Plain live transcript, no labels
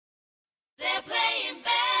They're playing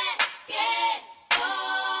basketball.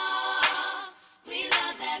 We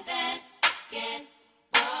love that basketball.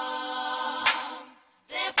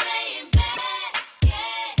 They're playing basketball.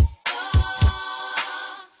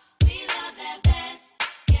 We love that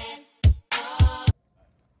basketball.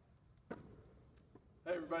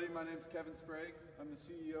 Hey everybody, my name's Kevin Sprague. I'm the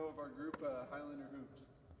CEO of our group, Highlander Hoops.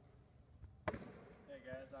 Hey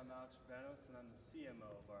guys, I'm Alex Urbanowitz and I'm the CMO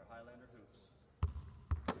of our Highlander Hoops.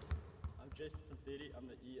 I'm Jason Samthidi. I'm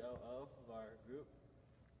the EOO of our group.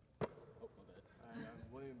 Oh, my bad. Hi, I'm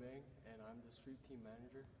William Bang, and I'm the street team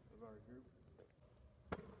manager of our group.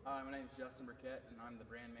 Hi, my name is Justin Burkett, and I'm the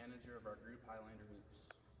brand manager of our group, Highlander Hoops.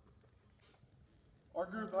 Our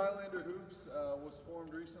group, Highlander Hoops, was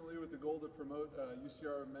formed recently with the goal to promote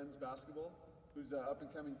UCR men's basketball, who's an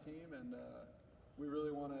up-and-coming team, and we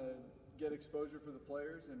really want to get exposure for the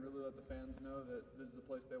players and really let the fans know that this is a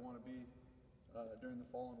place they want to be during the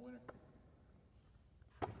fall and winter.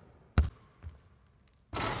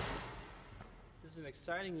 This is an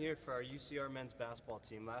exciting year for our UCR men's basketball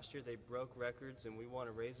team. Last year they broke records and we want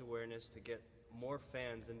to raise awareness to get more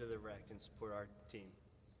fans into the rec and support our team.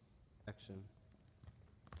 Action.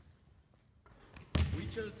 We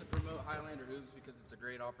chose to promote Highlander Hoops because it's a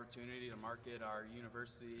great opportunity to market our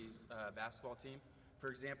university's basketball team. For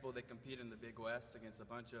example, they compete in the Big West against a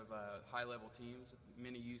bunch of high-level teams,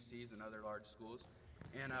 many UCs and other large schools.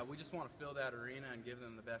 And we just want to fill that arena and give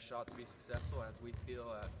them the best shot to be successful, as we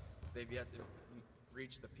feel they've yet to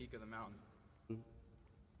reach the peak of the mountain.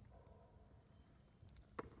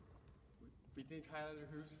 We think Highlander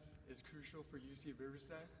Hoops is crucial for UC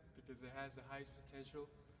Riverside because it has the highest potential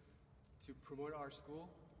to promote our school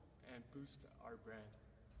and boost our brand.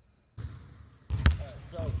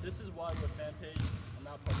 So this is why we're a fan page. I'm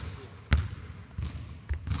not part of the team.